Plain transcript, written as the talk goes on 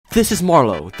This is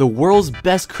Marlow, the world's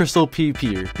best crystal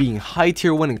PvPer, being high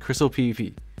tier 1 in crystal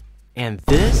PvP. And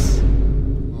this?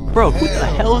 Bro, who the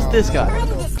hell is this guy?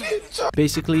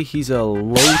 Basically, he's a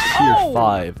low tier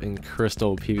 5 in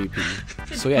crystal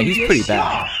PvP. So yeah, he's pretty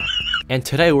bad. And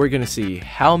today we're gonna see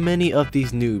how many of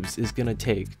these noobs is gonna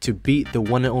take to beat the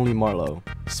one and only Marlow.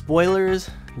 Spoilers?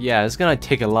 Yeah, it's gonna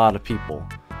take a lot of people.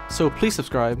 So please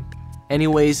subscribe.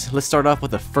 Anyways, let's start off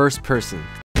with the first person.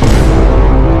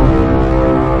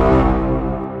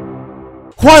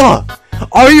 Huayla!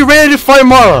 Are you ready to fight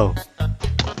Marlow?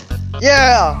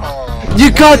 Yeah! You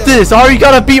got this! Alright, you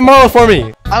gotta beat Marlow for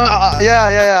me!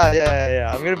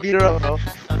 Yeah. I'm gonna beat her up, bro.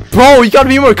 Bro, you gotta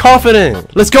be more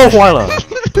confident! Let's go, Huayla!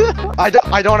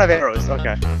 I don't have arrows,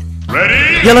 okay.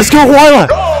 Ready? Yeah, let's go, Huayla!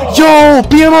 Yo,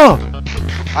 beat him up!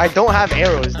 I don't have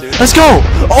arrows, dude. Let's go!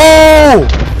 Oh!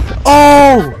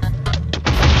 Oh!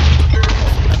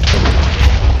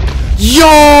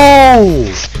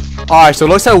 Yo! Alright, so it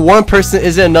looks like one person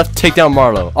isn't enough to take down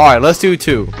Marlow. Alright, let's do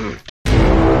two.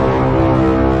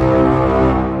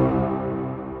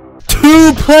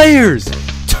 Two players!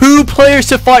 Two players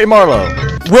to fight Marlow.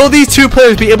 Will these two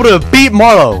players be able to beat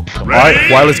Marlow? Alright,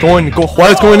 Huayla's going in.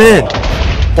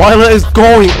 Huayla is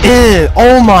going in.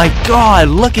 Oh my god,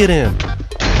 look at him.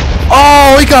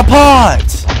 Oh, he got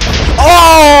popped.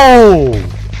 Oh!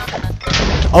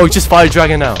 Oh, just Fire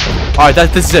Dragon now. Alright,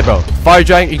 this is it, bro. Fire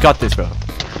Dragon, you got this, bro.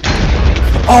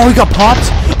 Oh, he got popped.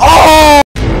 Oh!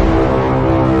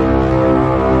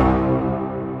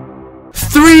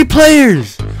 3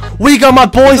 players. We got my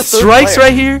boy Strikes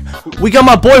right here. We got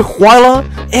my boy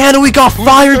Huayla, and we got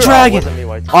Fire Dragon.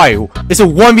 Alright, it's a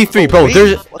 1v3, bro.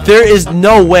 There is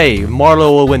no way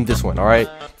Marlow will win this one. Alright,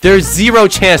 there's 0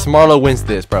 chance Marlow wins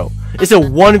this, bro. It's a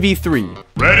 1v3.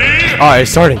 Ready? Alright,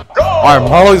 starting. Alright,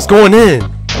 Marlow's going in.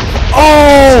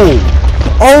 Oh!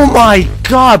 Oh my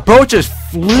god, bro just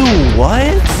flew.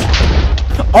 What?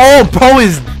 Oh, bro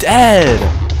is dead.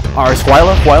 Alright,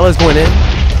 Huayla's going in.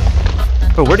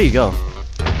 Bro, where did he go?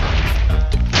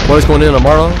 Boy's going in on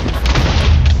Marlow.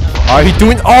 Alright, he's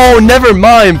doing. Oh, never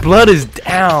mind. Blood is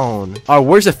down. Alright,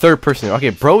 where's the third person? Okay,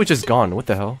 bro is just gone. What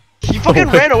the hell? He fucking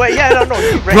ran away. Yeah, no.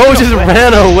 He ran bro away. just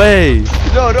ran away.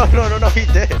 No, he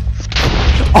did.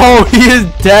 Oh, he is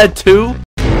dead too?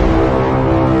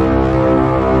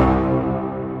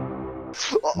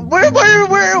 Where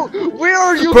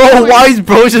are you? Bro, going? why is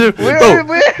bro just. Where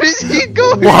is he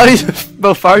going? Why is.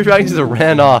 Bro, Fire Dragon just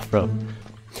ran off, bro.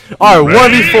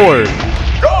 Alright, 1v4.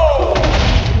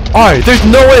 Alright, there's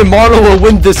no way Marlow will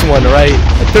win this one, right?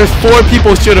 There's 4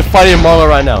 people should have fighting Marlow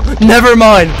right now. Never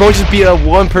mind, bro just beat up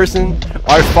 1 person.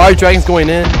 Alright, Fire Dragon's going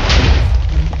in.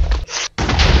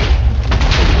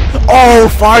 Oh,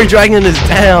 Fire Dragon is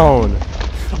down.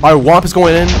 Alright, Womp is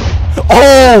going in.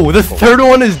 Oh, the third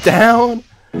one is down.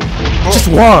 Just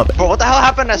Womp. Bro, what the hell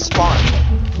happened at spawn?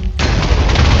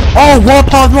 Oh, Womp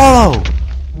popped Marlow.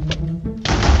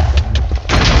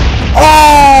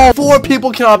 Oh, 4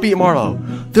 people cannot beat Marlow.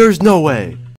 There's no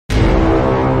way.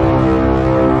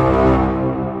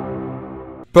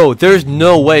 Bro, there's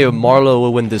no way Marlow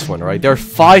will win this one, right? There are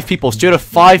 5 people, straight up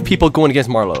 5 people going against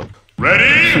Marlow.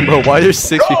 Ready? Bro, why there's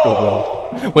 6 people,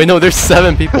 bro? Wait, no, there's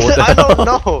 7 people. What the I hell?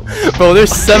 don't know. Bro,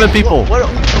 there's 7 people.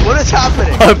 What is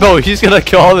happening? Bro, he's gonna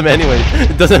kill all of them anyway.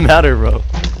 It doesn't matter, bro.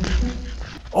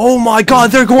 Oh my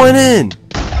god, they're going in.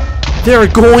 They're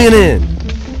going in.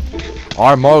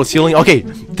 Alright, Marlow's healing. Okay,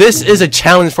 this is a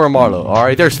challenge for Marlow.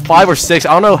 Alright, there's 5 or 6.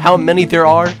 I don't know how many there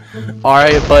are.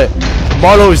 Alright, but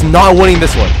Marlow is not winning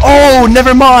this one. Oh,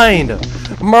 never mind.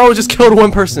 Marlow just killed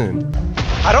 1 person.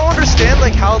 I don't understand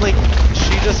like how like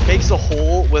she just makes a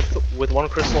hole with 1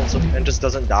 crystal and just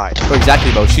doesn't die. Bro,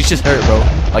 exactly, bro. She's just hurt, bro.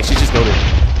 Like, she's just goated.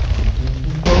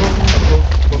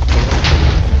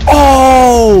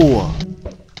 Oh!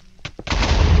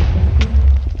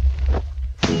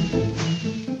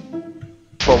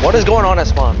 Bro, what is going on at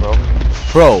spawn, bro?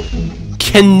 Bro,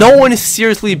 can no one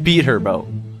seriously beat her, bro?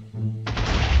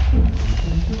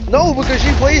 No, because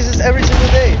she plays this every single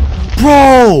day.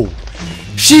 Bro!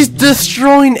 She's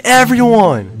destroying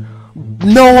everyone!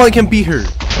 No one can beat her.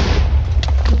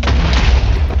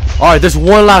 Alright, there's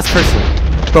 1 last person.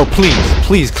 Bro,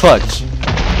 please, clutch.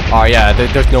 Alright, yeah,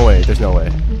 there's no way, There's 10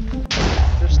 people.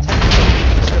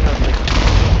 She's gonna like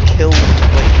kill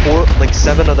like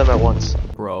 7 of them at once.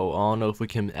 Bro, I don't know if we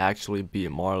can actually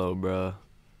beat Marlow, bro.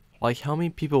 Like, how many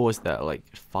people was that? Like,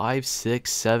 5,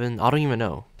 6, 7? I don't even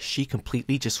know. She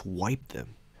completely just wiped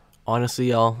them. Honestly,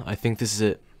 y'all, I think this is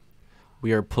it.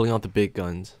 We are pulling out the big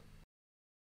guns.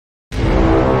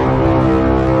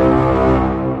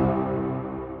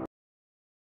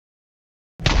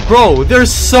 Bro, there's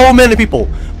so many people.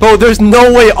 Bro, there's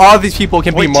no way all these people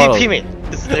can be Marlow. TP me.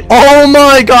 Oh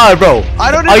my god, bro. I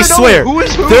don't even I swear, know who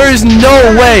is who. there is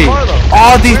no way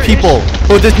all these people.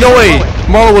 Bro, there's no way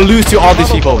Marlow will lose to all these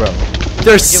people, bro.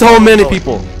 There's so many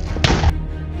people.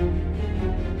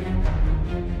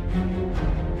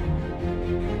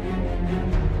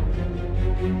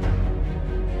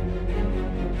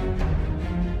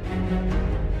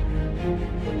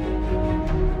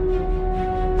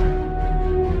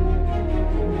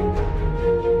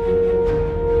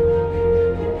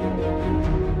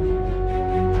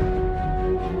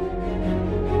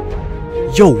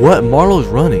 Yo, what? Marlow's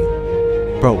running.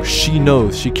 Bro, she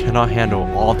knows she cannot handle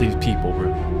all these people,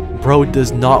 bro. Bro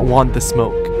does not want the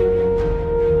smoke.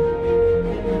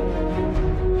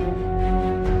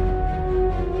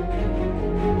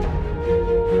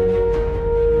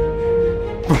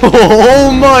 Bro,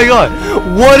 oh my god!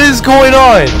 What is going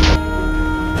on?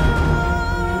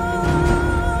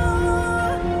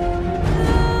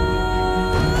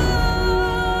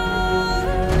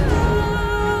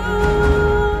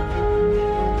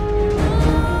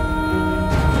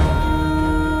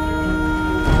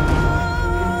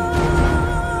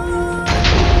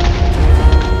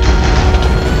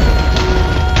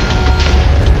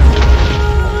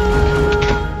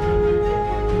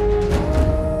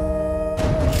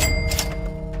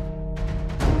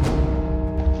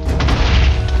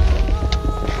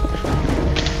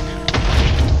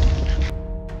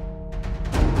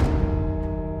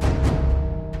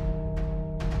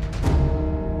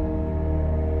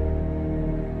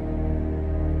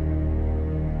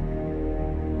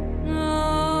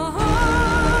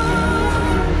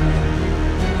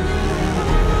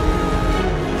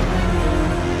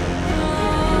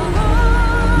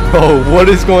 Bro, what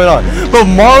is going on? Bro,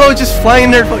 Marlow just flying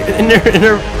in her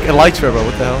elytra, bro.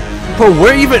 What the hell? Bro,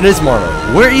 where even is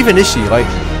Marlow? Where even is she? Like,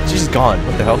 she's just gone.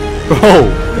 What the hell?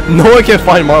 Bro, no one can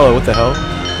find Marlow. What the hell?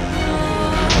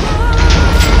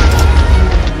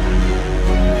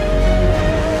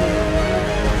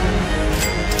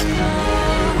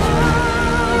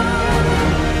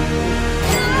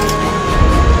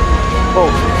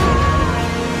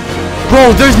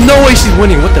 Bro, there's no way she's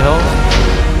winning. What the hell?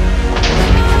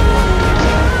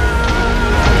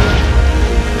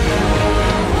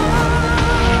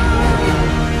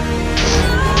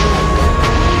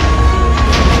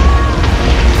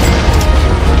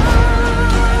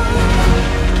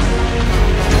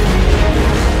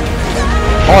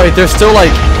 Alright, there's still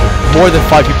like more than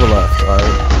 5 people left,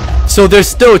 alright? So there's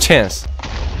still a chance.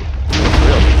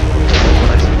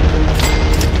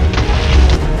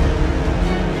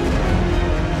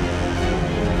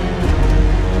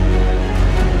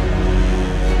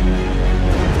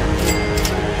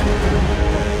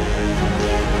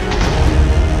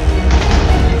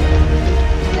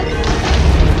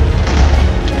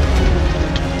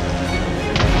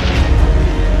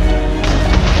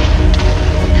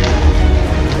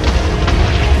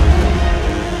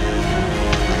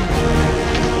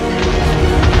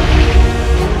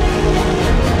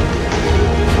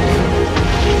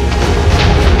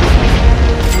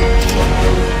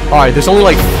 Alright, there's only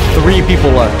like 3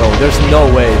 people left, bro. There's no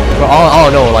way. Bro, I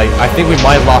don't know, like, I think we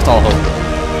might have lost all hope.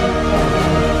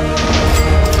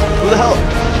 Who the hell?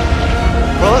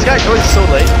 Bro, this guy joined so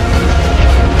late.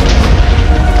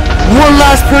 One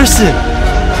last person!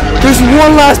 There's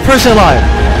one last person alive!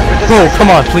 Bro,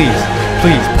 come on, please.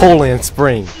 Please, Poland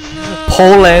Spring.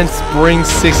 Poland Spring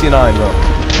 69, bro.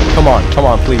 Come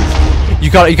on, please. You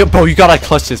gotta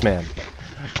clutch this, man.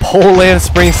 Poland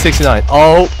Spring 69.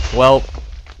 Oh, well.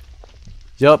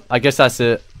 Yup, I guess that's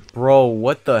it. Bro,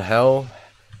 what the hell?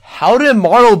 How did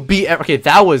Marlow beat... Okay,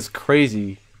 that was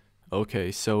crazy.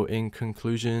 Okay, so in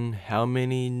conclusion, how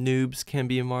many noobs can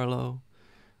be Marlow?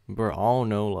 Bro, I don't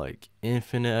know, like,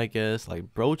 infinite, I guess.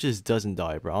 Like, bro just doesn't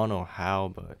die, bro. I don't know how,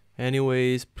 but...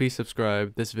 Anyways, please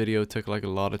subscribe. This video took, like, a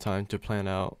lot of time to plan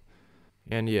out.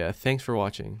 And yeah, thanks for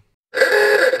watching.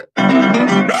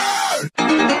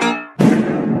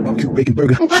 Barbecue bacon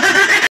burger.